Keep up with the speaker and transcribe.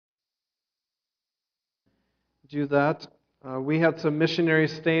do that. We had some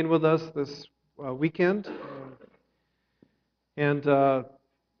missionaries staying with us this weekend. And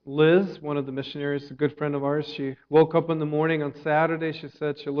Liz, one of the missionaries, a good friend of ours, she woke up in the morning on Saturday. She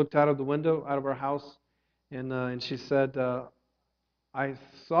said she looked out of the window, out of our house, and she said, I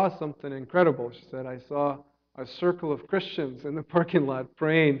saw something incredible. She said, I saw a circle of Christians in the parking lot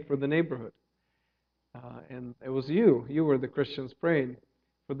praying for the neighborhood. And it was you. You were the Christians praying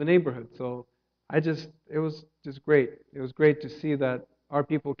for the neighborhood. So it was just great. It was great to see that our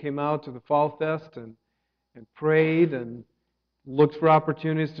people came out to the Fall Fest and prayed and looked for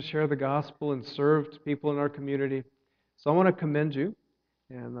opportunities to share the gospel and served people in our community. So I want to commend you.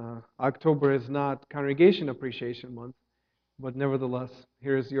 And October is not Congregation Appreciation Month, but nevertheless,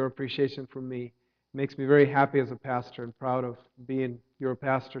 here's your appreciation from me. It makes me very happy as a pastor and proud of being your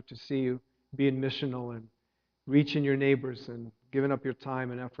pastor to see you being missional and reaching your neighbors and giving up your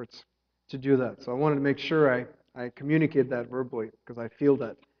time and efforts to do that. So I wanted to make sure I communicate that verbally because I feel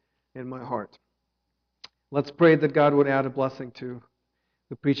that in my heart. Let's pray that God would add a blessing to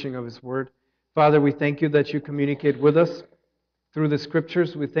the preaching of His Word. Father, we thank you that you communicate with us through the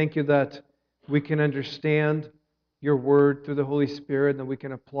Scriptures. We thank you that we can understand your Word through the Holy Spirit, and that we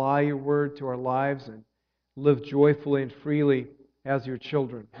can apply your Word to our lives and live joyfully and freely as your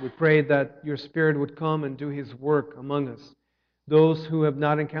children. We pray that your Spirit would come and do His work among us. Those who have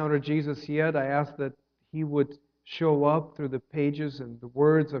not encountered Jesus yet, I ask that He would show up through the pages and the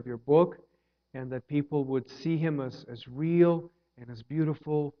words of your book, and that people would see Him as real and as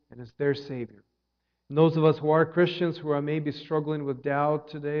beautiful and as their Savior. And those of us who are Christians who are maybe struggling with doubt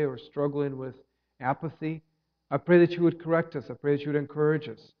today or struggling with apathy, I pray that you would correct us. I pray that you would encourage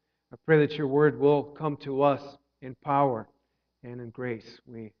us. I pray that your word will come to us in power and in grace.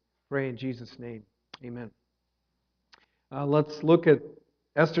 We pray in Jesus' name. Amen. Let's look at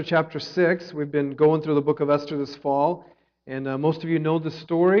Esther chapter 6. We've been going through the book of Esther this fall, and most of you know the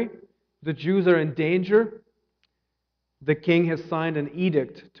story. The Jews are in danger. The king has signed an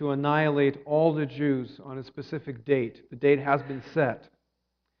edict to annihilate all the Jews on a specific date. The date has been set.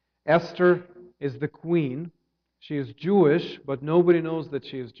 Esther is the queen. She is Jewish, but nobody knows that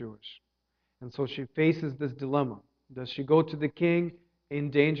she is Jewish. And so she faces this dilemma. Does she go to the king,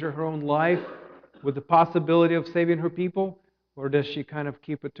 endanger her own life with the possibility of saving her people? Or does she kind of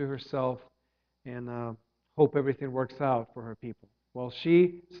keep it to herself and hope everything works out for her people? Well,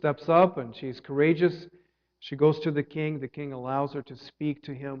 she steps up and she's courageous. She goes to the king. The king allows her to speak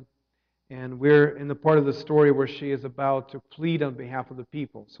to him. And we're in the part of the story where she is about to plead on behalf of the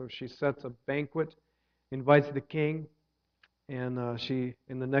people. So she sets a banquet, invites the king, and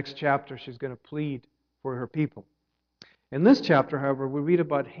in the next chapter, she's going to plead for her people. In this chapter, however, we read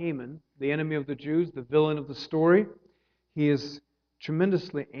about Haman, the enemy of the Jews, the villain of the story. He is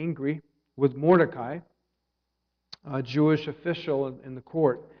tremendously angry with Mordecai, a Jewish official in the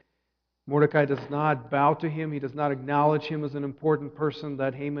court. Mordecai does not bow to him. He does not acknowledge him as an important person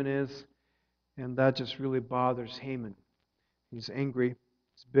that Haman is. And that just really bothers Haman. He's angry,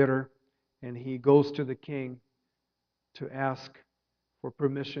 he's bitter, and he goes to the king to ask for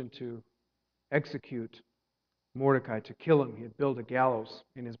permission to execute Mordecai, to kill him. He had built a gallows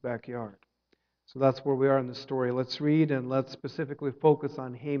in his backyard. So that's where we are in the story. Let's read and let's specifically focus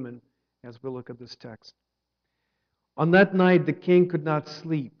on Haman as we look at this text. On that night, the king could not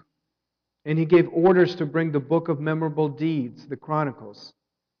sleep, and he gave orders to bring the book of memorable deeds, the Chronicles.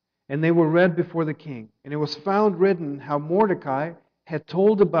 And they were read before the king. And it was found written how Mordecai had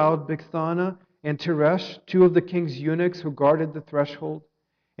told about Bigthana and Teresh, two of the king's eunuchs who guarded the threshold,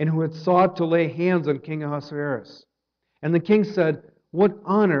 and who had sought to lay hands on King Ahasuerus. And the king said, "What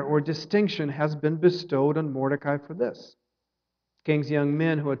honor or distinction has been bestowed on Mordecai for this?" The king's young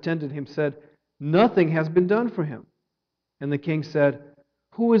men who attended him said, "Nothing has been done for him." And the king said,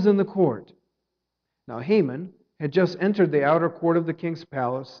 "Who is in the court?" Now Haman had just entered the outer court of the king's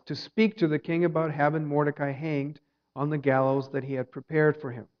palace to speak to the king about having Mordecai hanged on the gallows that he had prepared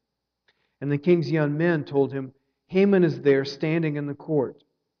for him. And the king's young men told him, "Haman is there standing in the court."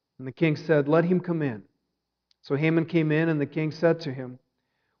 And the king said, "Let him come in." So Haman came in, and the king said to him,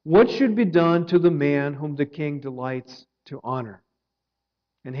 "What should be done to the man whom the king delights to honor?"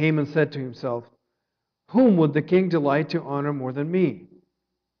 And Haman said to himself, "Whom would the king delight to honor more than me?"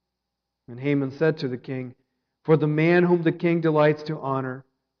 And Haman said to the king, "For the man whom the king delights to honor,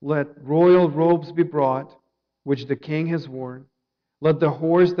 let royal robes be brought, which the king has worn. Let the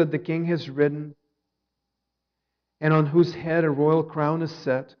horse that the king has ridden, and on whose head a royal crown is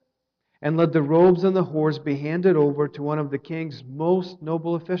set, and let the robes and the horse be handed over to one of the king's most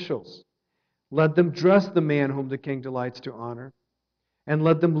noble officials. Let them dress the man whom the king delights to honor, and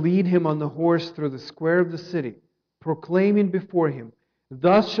let them lead him on the horse through the square of the city, proclaiming before him,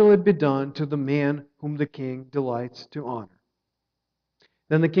 Thus shall it be done to the man whom the king delights to honor.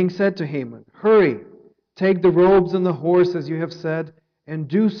 Then the king said to Haman, Hurry, take the robes and the horse as you have said, and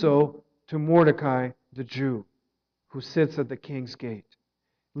do so to Mordecai the Jew, who sits at the king's gate.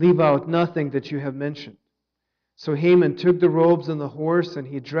 Leave out nothing that you have mentioned. So Haman took the robes and the horse, and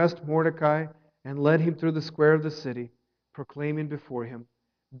he dressed Mordecai and led him through the square of the city, proclaiming before him,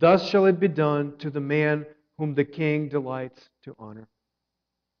 Thus shall it be done to the man whom the king delights to honor.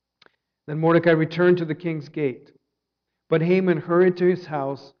 Then Mordecai returned to the king's gate. But Haman hurried to his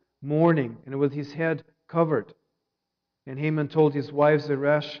house, mourning, and with his head covered. And Haman told his wife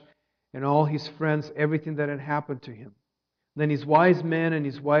Zeresh and all his friends everything that had happened to him. Then his wise men and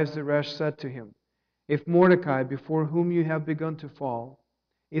his wife Zeresh said to him, If Mordecai, before whom you have begun to fall,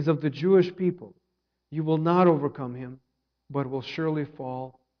 is of the Jewish people, you will not overcome him, but will surely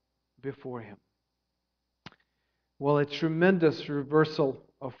fall before him. Well, a tremendous reversal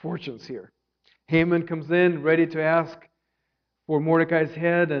of fortunes here. Haman comes in ready to ask for Mordecai's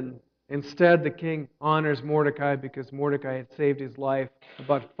head, and instead the king honors Mordecai because Mordecai had saved his life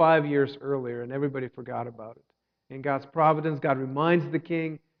about 5 years earlier, and everybody forgot about it. In God's providence, God reminds the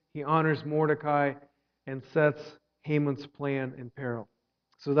king, he honors Mordecai, and sets Haman's plan in peril.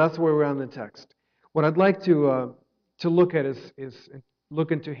 So that's where we're on the text. What I'd like to look at is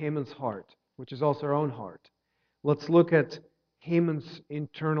look into Haman's heart, which is also our own heart. Let's look at Haman's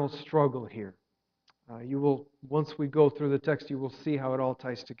internal struggle here. Once we go through the text, you will see how it all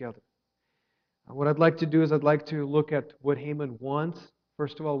ties together. What I'd like to do is I'd like to look at what Haman wants.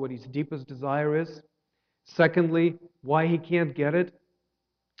 First of all, what his deepest desire is. Secondly, why he can't get it.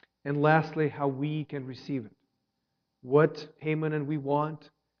 And lastly, how we can receive it. What Haman and we want,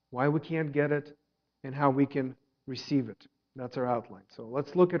 why we can't get it, and how we can receive it. That's our outline. So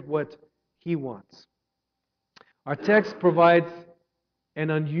let's look at what he wants. Our text provides an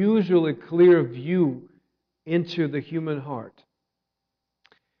unusually clear view into the human heart.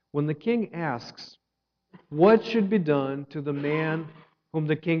 When the king asks, what should be done to the man whom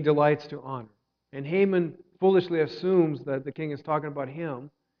the king delights to honor? And Haman foolishly assumes that the king is talking about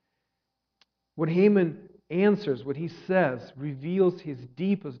him. What Haman answers, what he says, reveals his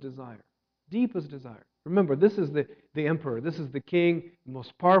deepest desire. Deepest desire. Remember, this is the emperor. This is the king, the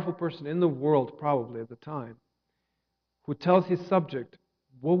most powerful person in the world probably at the time, who tells his subject,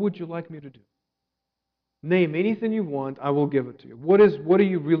 what would you like me to do? Name anything you want, I will give it to you. What do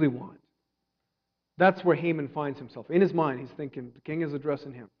you really want? That's where Haman finds himself. In his mind, he's thinking the king is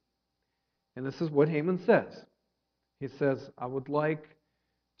addressing him. And this is what Haman says. He says, I would like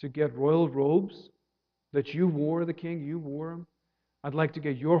to get royal robes that you wore, the king, you wore them. I'd like to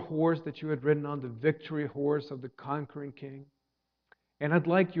get your horse that you had ridden on, the victory horse of the conquering king. And I'd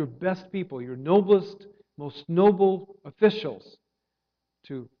like your best people, your noblest, most noble officials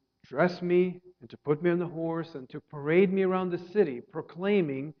to dress me and to put me on the horse and to parade me around the city,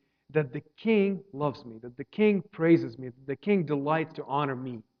 proclaiming that the king loves me, that the king praises me, that the king delights to honor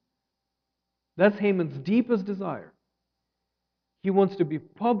me. That's Haman's deepest desire. He wants to be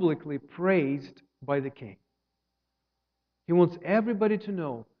publicly praised by the king. He wants everybody to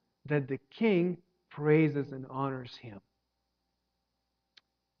know that the king praises and honors him.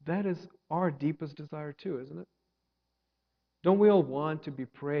 That is our deepest desire too, isn't it? Don't we all want to be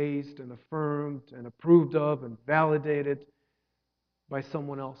praised and affirmed and approved of and validated by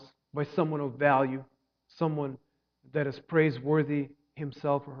someone else, by someone of value, someone that is praiseworthy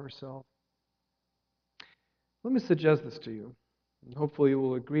himself or herself? Let me suggest this to you, and hopefully you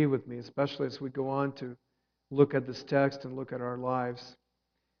will agree with me, especially as we go on to look at this text and look at our lives.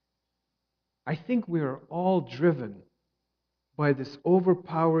 I think we are all driven by this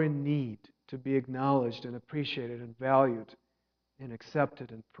overpowering need to be acknowledged and appreciated and valued and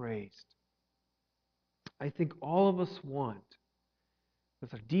accepted and praised. I think all of us want,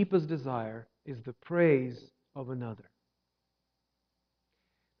 that's our deepest desire, is the praise of another.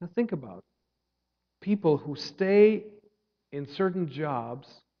 Now think about people who stay in certain jobs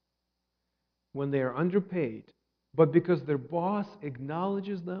when they are underpaid, but because their boss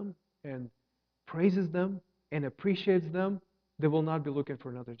acknowledges them and praises them and appreciates them, they will not be looking for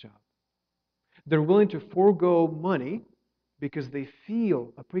another job. They're willing to forego money because they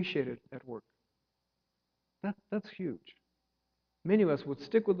feel appreciated at work. That's huge. Many of us would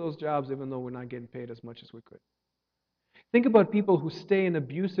stick with those jobs even though we're not getting paid as much as we could. Think about people who stay in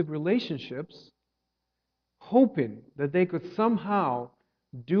abusive relationships hoping that they could somehow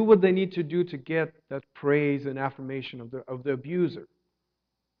do what they need to do to get that praise and affirmation of the abuser.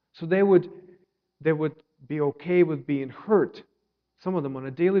 So they would be okay with being hurt some of them on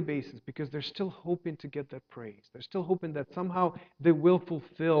a daily basis, because they're still hoping to get that praise. They're still hoping that somehow they will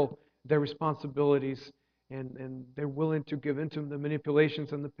fulfill their responsibilities, and they're willing to give into the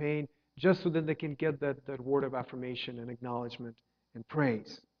manipulations and the pain just so that they can get that word of affirmation and acknowledgement and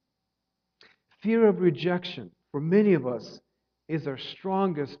praise. Fear of rejection, for many of us, is our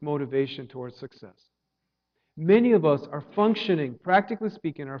strongest motivation towards success. Many of us are functioning, practically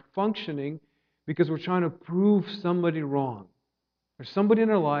speaking, are functioning because we're trying to prove somebody wrong. There's somebody in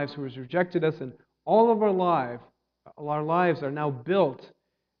our lives who has rejected us, and all of our lives are now built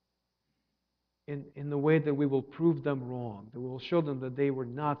in the way that we will prove them wrong, that we will show them that they were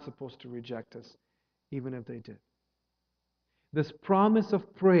not supposed to reject us, even if they did. This promise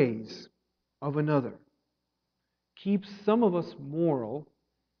of praise of another keeps some of us moral,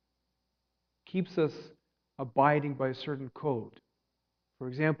 keeps us abiding by a certain code. For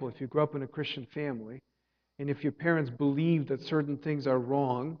example, if you grew up in a Christian family, and if your parents believe that certain things are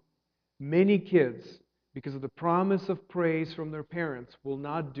wrong, many kids, because of the promise of praise from their parents, will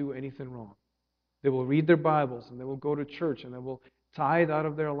not do anything wrong. They will read their Bibles, and they will go to church, and they will tithe out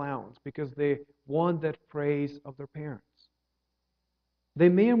of their allowance because they want that praise of their parents. They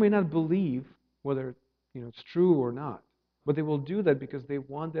may or may not believe whether it's true or not, but they will do that because they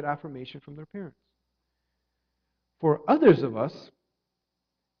want that affirmation from their parents. For others of us,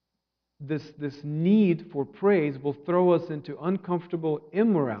 this need for praise will throw us into uncomfortable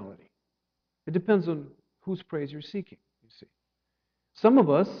immorality. It depends on whose praise you're seeking, you see. Some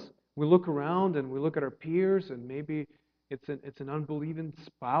of us, we look around and we look at our peers, and maybe it's an unbelieving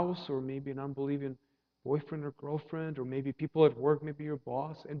spouse, or maybe an unbelieving boyfriend or girlfriend, or maybe people at work, maybe your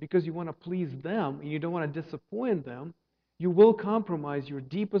boss, and because you want to please them and you don't want to disappoint them, you will compromise your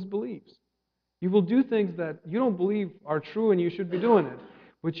deepest beliefs. You will do things that you don't believe are true and you should be doing it,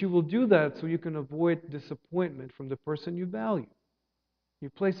 but you will do that so you can avoid disappointment from the person you value.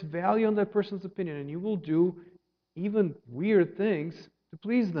 You place value on that person's opinion, and you will do even weird things to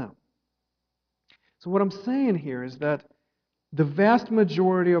please them. So what I'm saying here is that the vast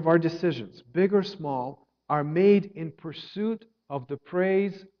majority of our decisions, big or small, are made in pursuit of the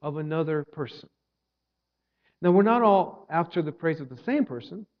praise of another person. Now, we're not all after the praise of the same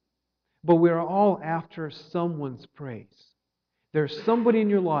person, but we are all after someone's praise. There's somebody in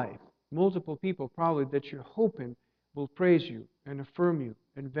your life, multiple people probably, that you're hoping will praise you and affirm you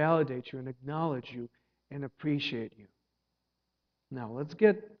and validate you and acknowledge you and appreciate you. Now, let's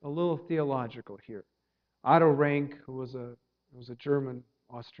get a little theological here. Otto Rank, who was a German,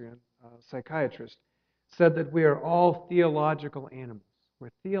 Austrian psychiatrist, said that we are all theological animals. We're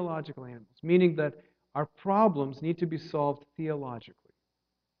theological animals, meaning that our problems need to be solved theologically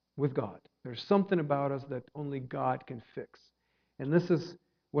with God. There's something about us that only God can fix. And this is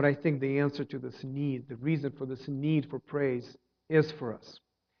what I think the answer to this need, the reason for this need for praise is for us.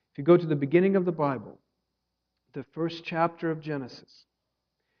 If you go to the beginning of the Bible, the first chapter of Genesis,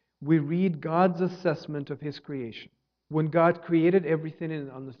 we read God's assessment of His creation. When God created everything,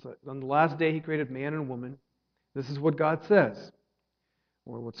 and on the last day He created man and woman, this is what God says,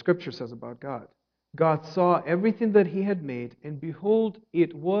 or what Scripture says about God. God saw everything that He had made, and behold,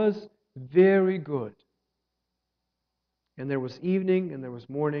 it was very good. And there was evening and there was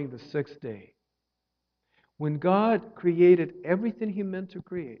morning, the sixth day. When God created everything He meant to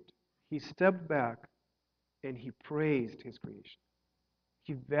create, He stepped back and He praised His creation.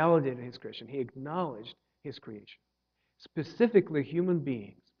 He validated His creation. He acknowledged His creation. Specifically human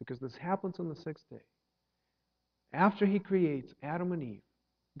beings, because this happens on the sixth day. After He creates Adam and Eve,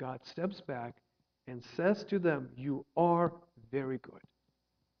 God steps back and says to them, "You are very good."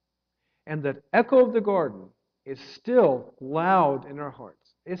 And that echo of the garden is still loud in our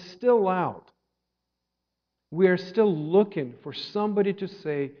hearts. It's still loud. We are still looking for somebody to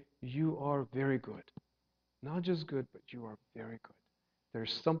say, "You are very good." Not just good, but you are very good.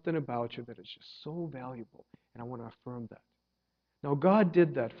 There's something about you that is just so valuable, and I want to affirm that. Now, God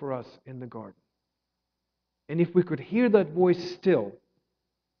did that for us in the garden. And if we could hear that voice still,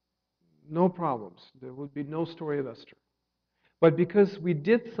 no problems. There would be no story of Esther. But because we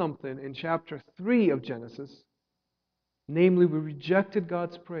did something in chapter 3 of Genesis, namely we rejected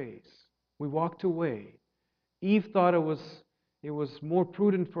God's praise, we walked away. Eve thought it was more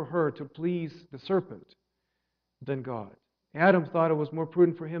prudent for her to please the serpent than God. Adam thought it was more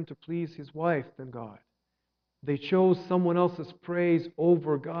prudent for him to please his wife than God. They chose someone else's praise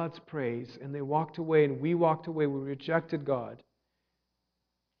over God's praise, and they walked away, and we walked away. We rejected God.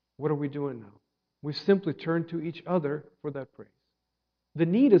 What are we doing now? We've simply turned to each other for that praise. The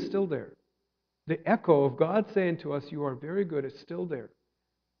need is still there. The echo of God saying to us, "You are very good," is still there.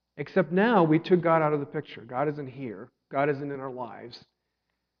 Except now we took God out of the picture. God isn't here. God isn't in our lives.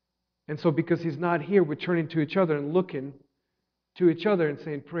 And so because He's not here, we're turning to each other and looking to each other and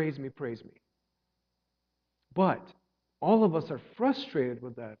saying, praise me, praise me. But all of us are frustrated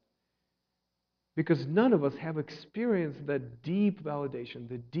with that because none of us have experienced that deep validation,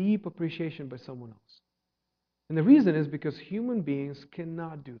 the deep appreciation by someone else. And the reason is because human beings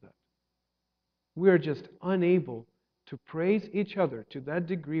cannot do that. We are just unable to praise each other to that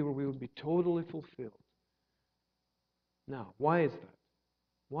degree where we will be totally fulfilled. Now, why is that?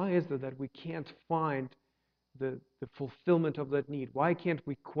 Why is it that we can't find the fulfillment of that need? Why can't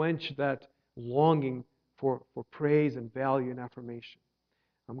we quench that longing for praise and value and affirmation?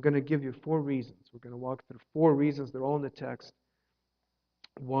 I'm going to give you 4 reasons. We're going to walk through 4 reasons. They're all in the text.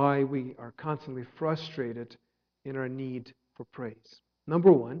 Why we are constantly frustrated in our need for praise.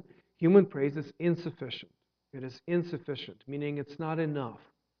 Number 1, human praise is insufficient. It is insufficient, meaning it's not enough.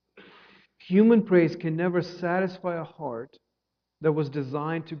 Human praise can never satisfy a heart that was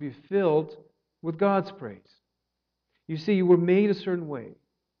designed to be filled with God's praise. You see, you were made a certain way.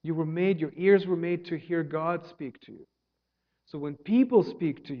 Your ears were made to hear God speak to you. So when people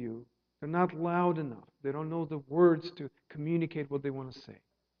speak to you, they're not loud enough. They don't know the words to communicate what they want to say.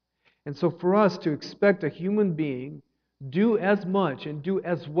 And so for us to expect a human being do as much and do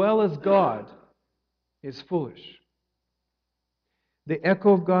as well as God is foolish. The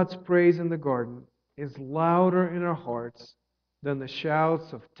echo of God's praise in the garden is louder in our hearts than the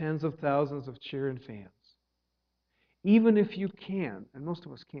shouts of tens of thousands of cheering fans. Even if you can, and most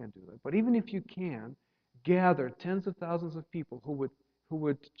of us can't do that, but even if you can, gather tens of thousands of people who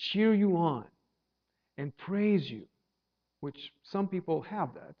would cheer you on and praise you, which some people have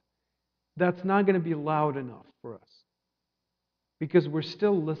that's not going to be loud enough for us because we're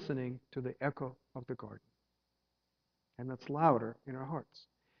still listening to the echo of the garden. And that's louder in our hearts.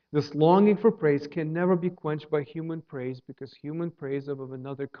 This longing for praise can never be quenched by human praise because human praise is of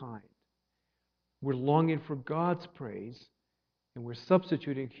another kind. We're longing for God's praise and we're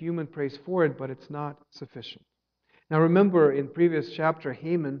substituting human praise for it, but it's not sufficient. Now remember, in previous chapter,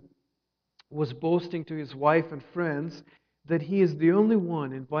 Haman was boasting to his wife and friends that he is the only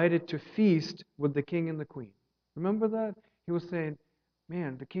one invited to feast with the king and the queen. Remember that? He was saying,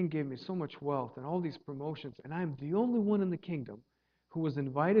 man, the king gave me so much wealth and all these promotions, and I'm the only one in the kingdom who was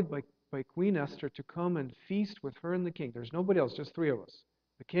invited by Queen Esther to come and feast with her and the king. There's nobody else, just 3 of us.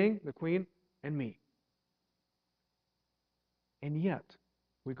 The king, the queen, and me. And yet,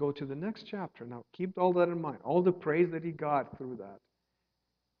 we go to the next chapter. Now, keep all that in mind. All the praise that he got through that.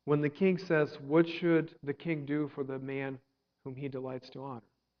 When the king says, what should the king do for the man whom he delights to honor?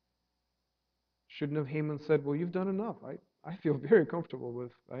 Shouldn't have Haman said, well, you've done enough. I feel very comfortable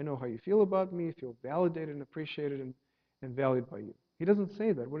with, I know how you feel about me, feel validated and appreciated and valued by you. He doesn't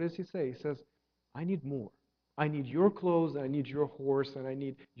say that. What does he say? He says, I need more. I need your clothes, and I need your horse, and I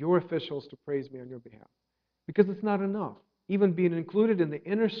need your officials to praise me on your behalf. Because it's not enough. Even being included in the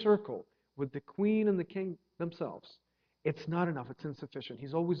inner circle with the queen and the king themselves, it's not enough. It's insufficient.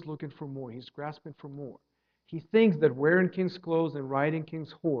 He's always looking for more. He's grasping for more. He thinks that wearing king's clothes and riding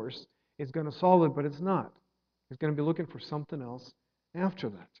king's horse is going to solve it, but it's not. He's going to be looking for something else after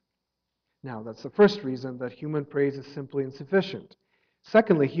that. Now, that's the first reason that human praise is simply insufficient.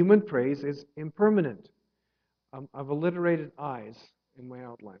 Secondly, human praise is impermanent. I've alliterated eyes in my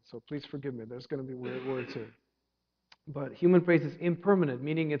outline, so please forgive me. There's going to be weird words here. But human praise is impermanent,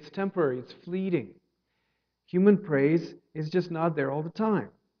 meaning it's temporary, it's fleeting. Human praise is just not there all the time.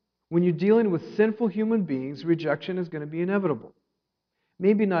 When you're dealing with sinful human beings, rejection is going to be inevitable.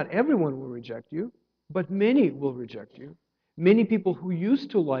 Maybe not everyone will reject you, but many will reject you. Many people who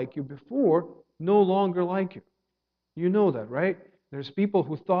used to like you before no longer like you. You know that, right? There's people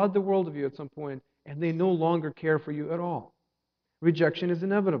who thought the world of you at some point, and they no longer care for you at all. Rejection is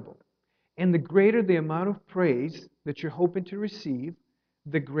inevitable. And the greater the amount of praise that you're hoping to receive,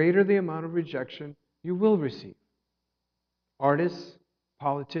 the greater the amount of rejection you will receive. Artists,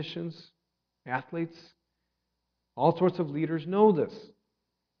 politicians, athletes, all sorts of leaders know this.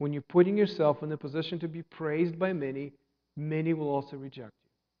 When you're putting yourself in the position to be praised by many, many will also reject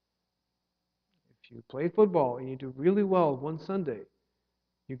you. If you play football and you do really well one Sunday,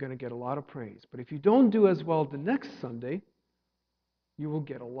 you're going to get a lot of praise. But if you don't do as well the next Sunday, you will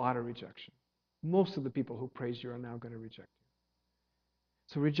get a lot of rejection. Most of the people who praise you are now going to reject you.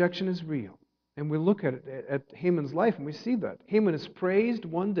 So rejection is real. And we look at it at Haman's life and we see that. Haman is praised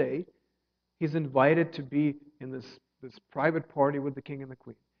one day. He's invited to be in this private party with the king and the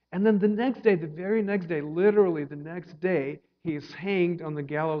queen. And then the next day, the very next day, literally the next day, he is hanged on the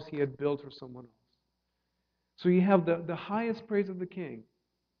gallows he had built for someone else. So you have the highest praise of the king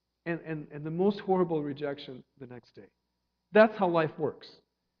and the most horrible rejection the next day. That's how life works.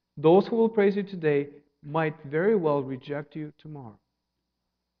 Those who will praise you today might very well reject you tomorrow.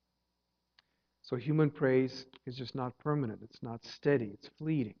 So human praise is just not permanent. It's not steady. It's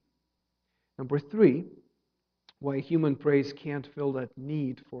fleeting. Number three, why human praise can't fill that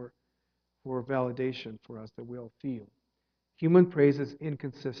need for validation for us that we all feel. Human praise is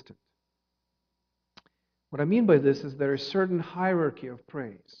inconsistent. What I mean by this is there is a certain hierarchy of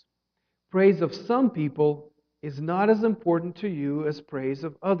praise. Praise of some people is not as important to you as praise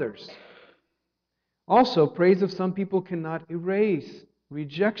of others. Also, praise of some people cannot erase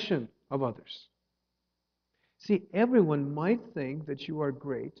rejection of others. See, everyone might think that you are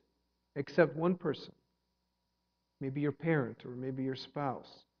great except one person. Maybe your parent or maybe your spouse.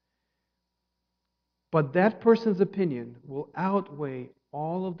 But that person's opinion will outweigh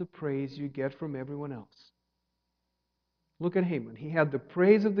all of the praise you get from everyone else. Look at Haman. He had the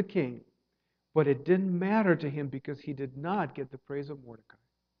praise of the king, but it didn't matter to him because he did not get the praise of Mordecai.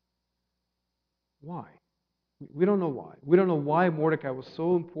 Why? We don't know why. We don't know why Mordecai was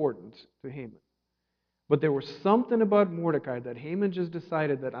so important to Haman. But there was something about Mordecai that Haman just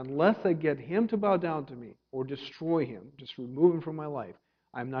decided that unless I get him to bow down to me or destroy him, just remove him from my life,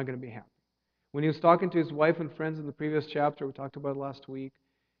 I'm not going to be happy. When he was talking to his wife and friends in the previous chapter, we talked about it last week,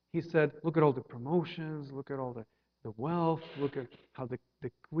 he said, look at all the promotions, look at all the wealth, look at how the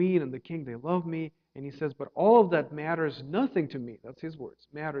queen and the king, they love me. And he says, but all of that matters nothing to me. That's his words.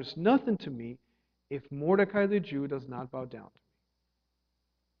 Matters nothing to me if Mordecai the Jew does not bow down to me.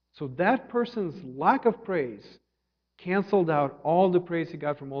 So that person's lack of praise canceled out all the praise he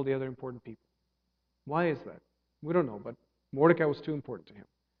got from all the other important people. Why is that? We don't know, but Mordecai was too important to him.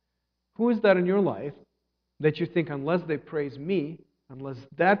 Who is that in your life that you think unless they praise me, unless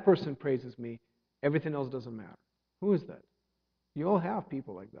that person praises me, everything else doesn't matter? Who is that? You all have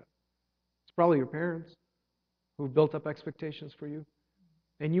people like that. It's probably your parents who've built up expectations for you.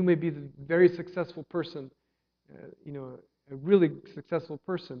 And you may be the very successful person, a really successful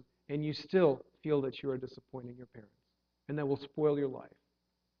person, and you still feel that you are disappointing your parents. And that will spoil your life.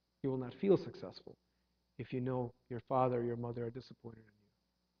 You will not feel successful if you know your father or your mother are disappointed in you.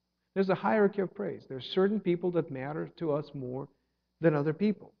 There's a hierarchy of praise. There are certain people that matter to us more than other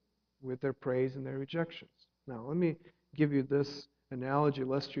people with their praise and their rejections. Now, let me give you this analogy,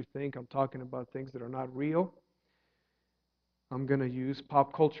 lest you think I'm talking about things that are not real. I'm going to use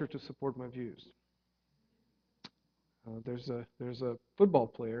pop culture to support my views. There's a football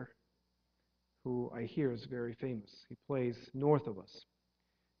player who I hear is very famous. He plays north of us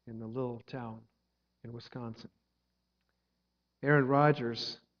in a little town in Wisconsin. Aaron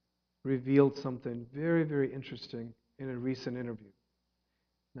Rodgers revealed something very, very interesting in a recent interview.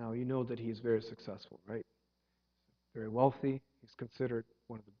 Now, you know that he's very successful, right? Very wealthy. He's considered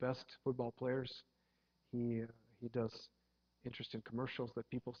one of the best football players. He does interesting commercials that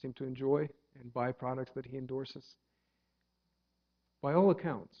people seem to enjoy and buy products that he endorses. By all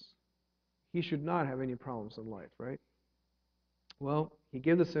accounts, he should not have any problems in life, right? Well, he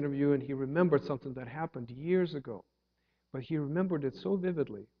gave this interview and he remembered something that happened years ago. But he remembered it so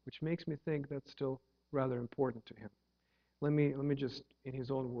vividly, which makes me think that's still rather important to him. Let me just, in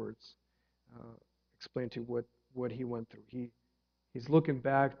his own words, explain to you what he went through. He's looking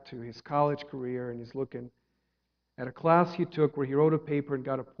back to his college career, and he's looking at a class he took where he wrote a paper and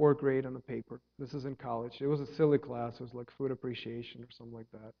got a poor grade on the paper. This is in college. It was a silly class. It was like food appreciation or something like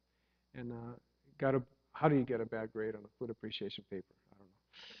that. And how do you get a bad grade on a food appreciation paper? I don't know.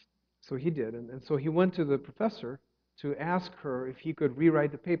 So he did, and so he went to the professor to ask her if he could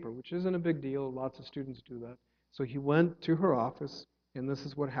rewrite the paper, which isn't a big deal. Lots of students do that. So he went to her office, and this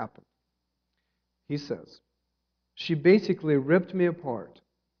is what happened. He says, she basically ripped me apart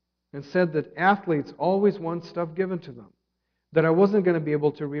and said that athletes always want stuff given to them, that I wasn't going to be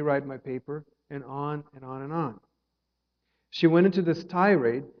able to rewrite my paper, and on and on and on. She went into this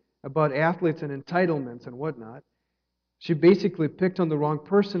tirade about athletes and entitlements and whatnot. She basically picked on the wrong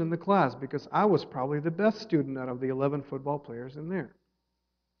person in the class because I was probably the best student out of the 11 football players in there.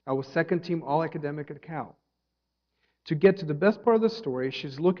 I was second team all-academic at Cal. To get to the best part of the story,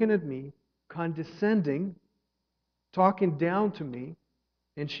 she's looking at me, condescending, talking down to me,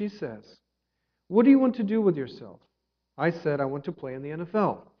 and she says, what do you want to do with yourself? I said, I want to play in the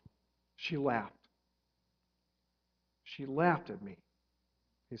NFL. She laughed. She laughed at me,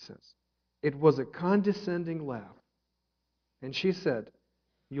 he says. It was a condescending laugh. And she said,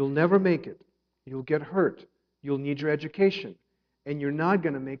 you'll never make it. You'll get hurt. You'll need your education. And you're not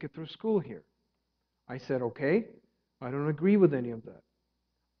going to make it through school here. I said, okay, I don't agree with any of that.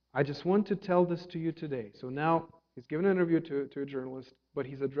 I just want to tell this to you today. So now he's given an interview to a journalist, but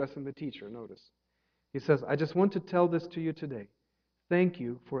he's addressing the teacher, notice. He says, I just want to tell this to you today. Thank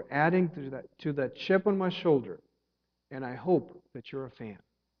you for adding to that chip on my shoulder, and I hope that you're a fan.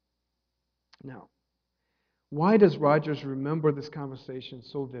 Now, why does Rogers remember this conversation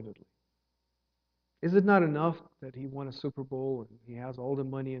so vividly? Is it not enough that he won a Super Bowl and he has all the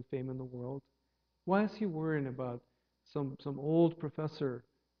money and fame in the world? Why is he worrying about some old professor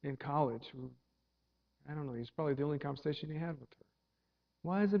in college who, I don't know, he's probably the only conversation he had with her?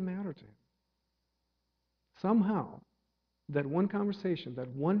 Why does it matter to him? Somehow, that one conversation, that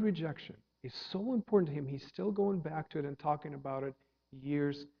one rejection is so important to him, he's still going back to it and talking about it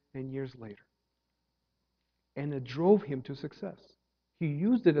years and years later. And it drove him to success. He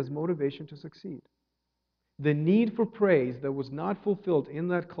used it as motivation to succeed. The need for praise that was not fulfilled in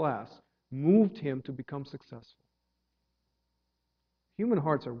that class moved him to become successful. Human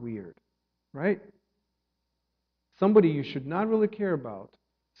hearts are weird, right? Somebody you should not really care about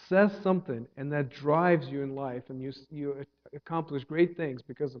says something, and that drives you in life, and you accomplish great things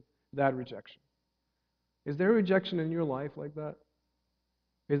because of that rejection. Is there a rejection in your life like that?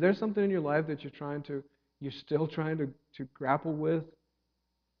 Is there something in your life that you're still trying to grapple with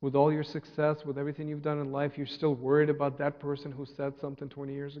all your success, with everything you've done in life? You're still worried about that person who said something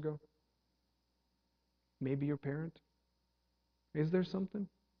 20 years ago? Maybe your parent? Is there something?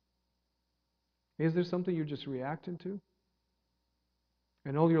 Is there something you're just reacting to?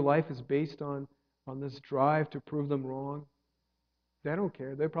 And all your life is based on this drive to prove them wrong? They don't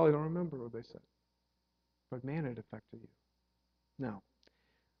care. They probably don't remember what they said. But man, it affected you. Now,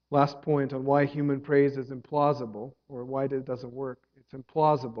 last point on why human praise is implausible, or why it doesn't work. It's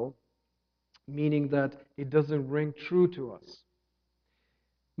implausible, meaning that it doesn't ring true to us.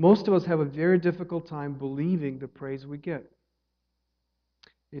 Most of us have a very difficult time believing the praise we get.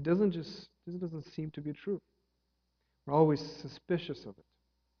 It doesn't seem to be true. We're always suspicious of it.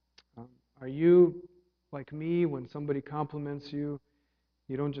 Are you like me? When somebody compliments you,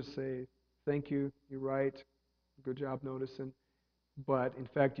 you don't just say, thank you, you're right, good job noticing. But in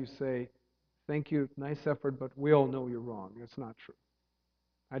fact, you say, thank you, nice effort, but we all know you're wrong. It's not true.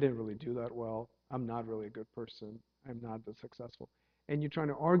 I didn't really do that well. I'm not really a good person. I'm not that successful. And you're trying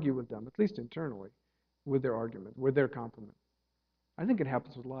to argue with them, at least internally, with their argument, with their compliment. I think it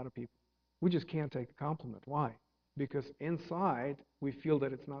happens with a lot of people. We just can't take a compliment. Why? Because inside, we feel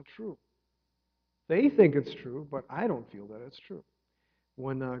that it's not true. They think it's true, but I don't feel that it's true.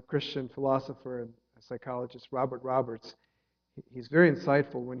 One Christian philosopher and psychologist, Robert Roberts, he's very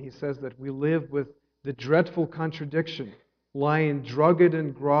insightful when he says that we live with the dreadful contradiction lying drugged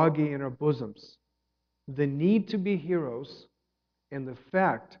and groggy in our bosoms, the need to be heroes and the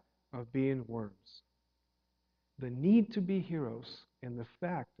fact of being worms. The need to be heroes and the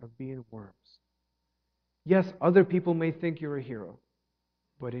fact of being worms. Yes, other people may think you're a hero,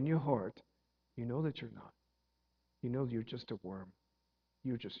 but in your heart, you know that you're not. You know you're just a worm.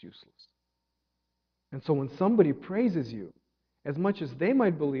 You're just useless. And so when somebody praises you, as much as they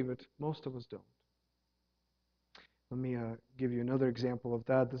might believe it, most of us don't. Let me give you another example of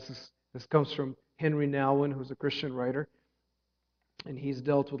that. This comes from Henry Nouwen, who's a Christian writer, and he's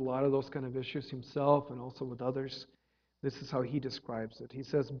dealt with a lot of those kind of issues himself and also with others. This is how he describes it. He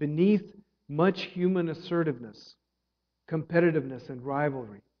says, beneath much human assertiveness, competitiveness, and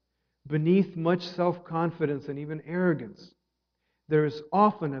rivalry, beneath much self-confidence and even arrogance, there is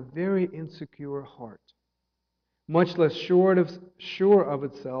often a very insecure heart, much less sure of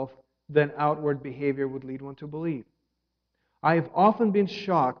itself than outward behavior would lead one to believe. I have often been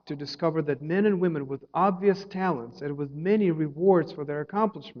shocked to discover that men and women with obvious talents and with many rewards for their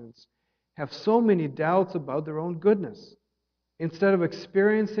accomplishments have so many doubts about their own goodness, instead of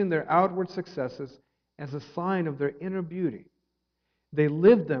experiencing their outward successes as a sign of their inner beauty. They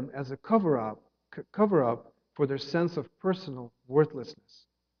live them as a cover-up for their sense of personal worthlessness.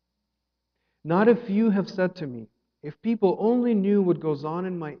 Not a few have said to me, if people only knew what goes on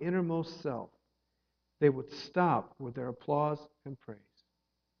in my innermost self, they would stop with their applause and praise.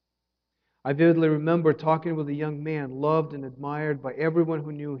 I vividly remember talking with a young man loved and admired by everyone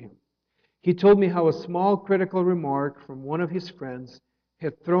who knew him. He told me how a small critical remark from one of his friends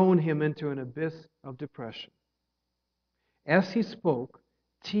had thrown him into an abyss of depression. As he spoke,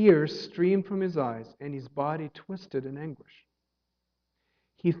 tears streamed from his eyes and his body twisted in anguish.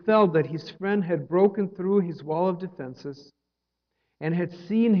 He felt that his friend had broken through his wall of defenses and had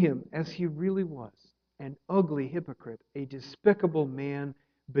seen him as he really was, an ugly hypocrite, a despicable man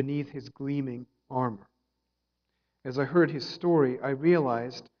beneath his gleaming armor. As I heard his story, I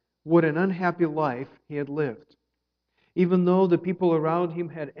realized what an unhappy life he had lived, even though the people around him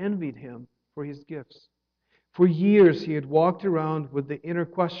had envied him for his gifts. For years he had walked around with the inner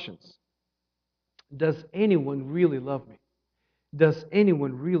questions. Does anyone really love me? Does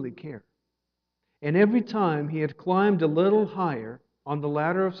anyone really care? And every time he had climbed a little higher on the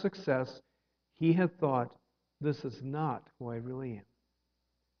ladder of success, he had thought, this is not who I really am.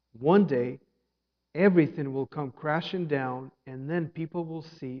 One day, everything will come crashing down, and then people will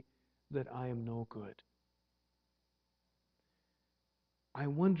see that I am no good. I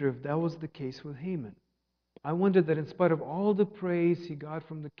wonder if that was the case with Haman. I wonder that in spite of all the praise he got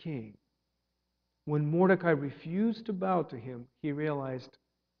from the king, when Mordecai refused to bow to him, he realized,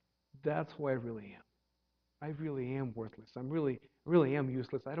 that's who I really am. I really am worthless. I really am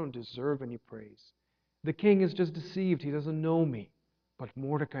useless. I don't deserve any praise. The king is just deceived. He doesn't know me. But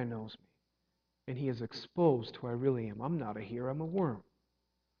Mordecai knows me. And he is exposed who I really am. I'm not a hero. I'm a worm.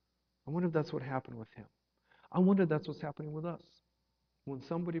 I wonder if that's what happened with him. I wonder if that's what's happening with us. When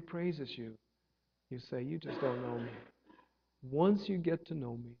somebody praises you, you say, you just don't know me. Once you get to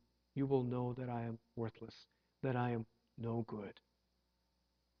know me, you will know that I am worthless, that I am no good.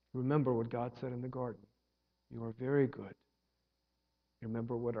 Remember what God said in the garden. You are very good.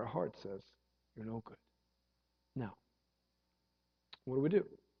 Remember what our heart says. You're no good. Now, what do we do?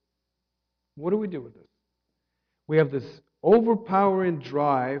 What do we do with this? We have this overpowering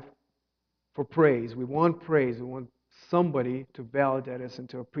drive for praise. We want praise. We want somebody to validate us and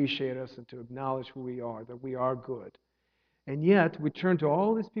to appreciate us and to acknowledge who we are, that we are good. And yet, we turn to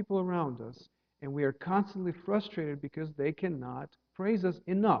all these people around us, and we are constantly frustrated because they cannot praise us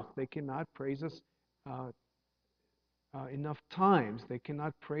enough. They cannot praise us enough times. They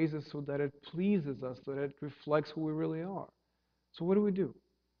cannot praise us so that it pleases us, so that it reflects who we really are. So what do?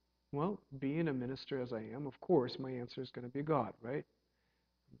 Well, being a minister as I am, of course, my answer is going to be God, right?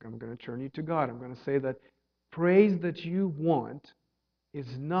 I'm going to turn you to God. I'm going to say that praise that you want is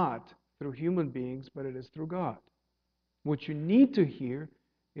not through human beings, but it is through God. What you need to hear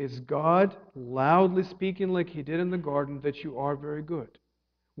is God loudly speaking like he did in the garden that you are very good.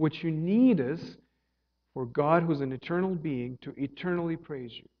 What you need is for God, who's an eternal being, to eternally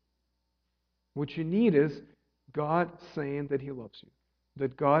praise you. What you need is God saying that he loves you,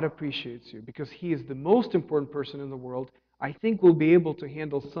 that God appreciates you, because he is the most important person in the world. I think we'll be able to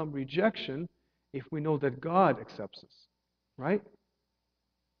handle some rejection if we know that God accepts us, right?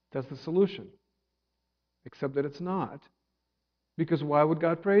 That's the solution. Except that it's not. Because why would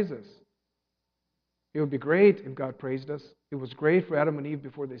God praise us? It would be great if God praised us. It was great for Adam and Eve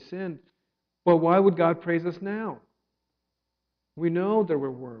before they sinned. But why would God praise us now? We know that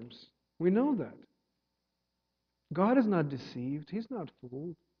we're worms. We know that. God is not deceived. He's not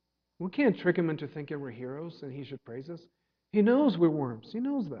fooled. We can't trick him into thinking we're heroes and he should praise us. He knows we're worms. He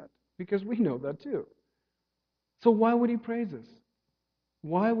knows that because we know that too. So why would he praise us?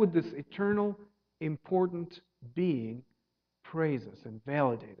 Why would this eternal, important being praise us and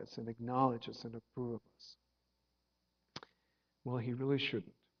validate us and acknowledge us and approve of us? Well, he really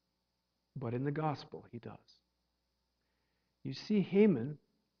shouldn't. But in the gospel, he does. You see, Haman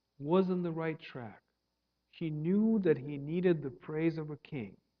was on the right track. He knew that he needed the praise of a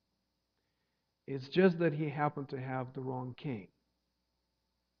king. It's just that he happened to have the wrong king.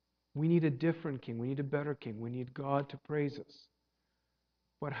 We need a different king. We need a better king. We need God to praise us.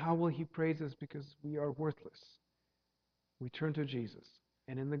 But how will he praise us? Because we are worthless. We turn to Jesus.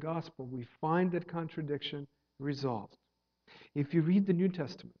 And in the gospel, we find that contradiction resolved. If you read the New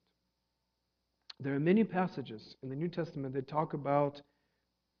Testament, there are many passages in the New Testament that talk about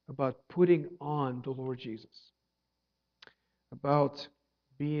putting on the Lord Jesus, about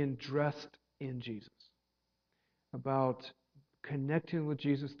being dressed in Jesus, about connecting with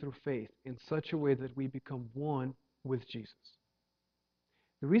Jesus through faith in such a way that we become one with Jesus.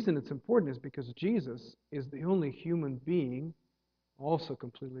 The reason it's important is because Jesus is the only human being, also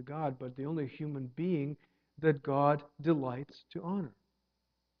completely God, but the only human being that God delights to honor.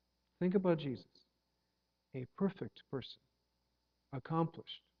 Think about Jesus, a perfect person,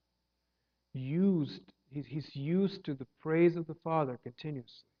 accomplished, he's used to the praise of the Father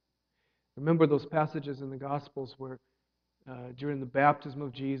continuously. Remember those passages in the Gospels where during the baptism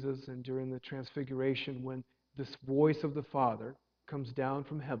of Jesus and during the transfiguration, when this voice of the Father comes down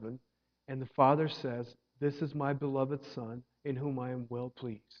from heaven and the Father says, "This is my beloved Son in whom I am well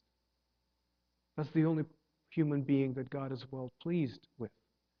pleased." That's the only human being that God is well pleased with.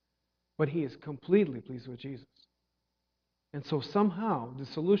 But he is completely pleased with Jesus. And so somehow the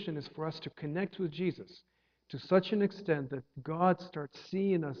solution is for us to connect with Jesus to such an extent that God starts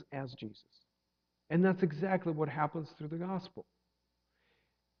seeing us as Jesus. And that's exactly what happens through the gospel.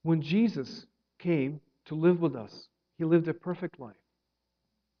 When Jesus came to live with us, he lived a perfect life.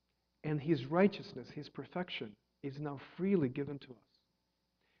 And his righteousness, his perfection, is now freely given to us.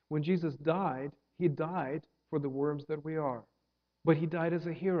 When Jesus died, He died for the worms that we are. But He died as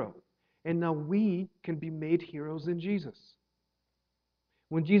a hero. And now we can be made heroes in Jesus.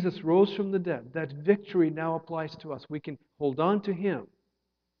 When Jesus rose from the dead, that victory now applies to us. We can hold on to Him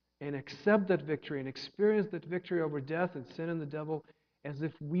and accept that victory and experience that victory over death and sin and the devil as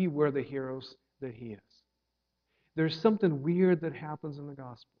if we were the heroes that He is. There's something weird that happens in the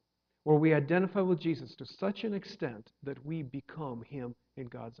gospel where we identify with Jesus to such an extent that we become Him in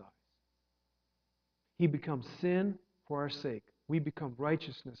God's eyes. He becomes sin for our sake. We become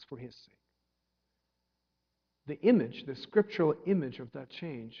righteousness for His sake. The image, the scriptural image of that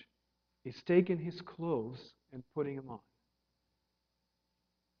change, is taking His clothes and putting Him on.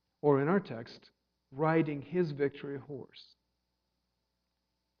 Or in our text, riding His victory horse.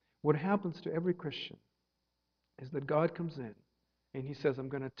 What happens to every Christian is that God comes in and He says, I'm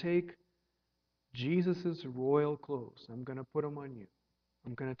going to take Jesus' royal clothes. I'm going to put them on you.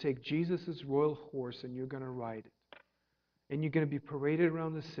 I'm going to take Jesus' royal horse and you're going to ride it. And you're going to be paraded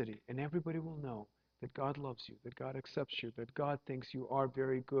around the city and everybody will know that God loves you, that God accepts you, that God thinks you are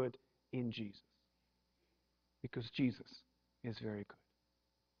very good in Jesus. Because Jesus is very good.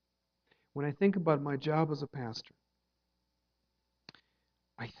 When I think about my job as a pastor,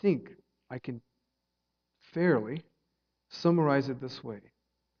 I think I can fairly summarize it this way.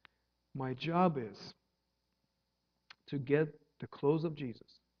 My job is to get the clothes of Jesus,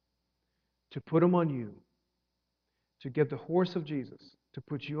 to put them on you, to get the horse of Jesus, to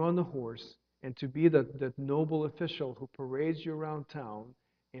put you on the horse, and to be that noble official who parades you around town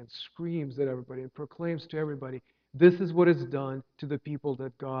and screams at everybody and proclaims to everybody, this is what is done to the people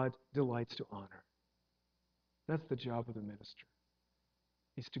that God delights to honor. That's the job of the minister,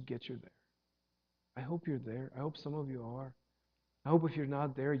 is to get you there. I hope you're there. I hope some of you are. I hope if you're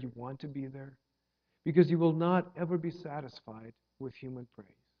not there, you want to be there. Because you will not ever be satisfied with human praise.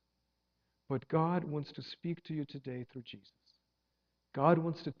 But God wants to speak to you today through Jesus. God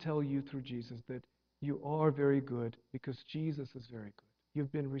wants to tell you through Jesus that you are very good because Jesus is very good.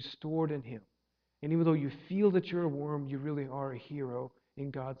 You've been restored in Him. And even though you feel that you're a worm, you really are a hero in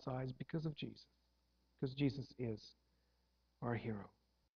God's eyes because of Jesus. Because Jesus is our hero.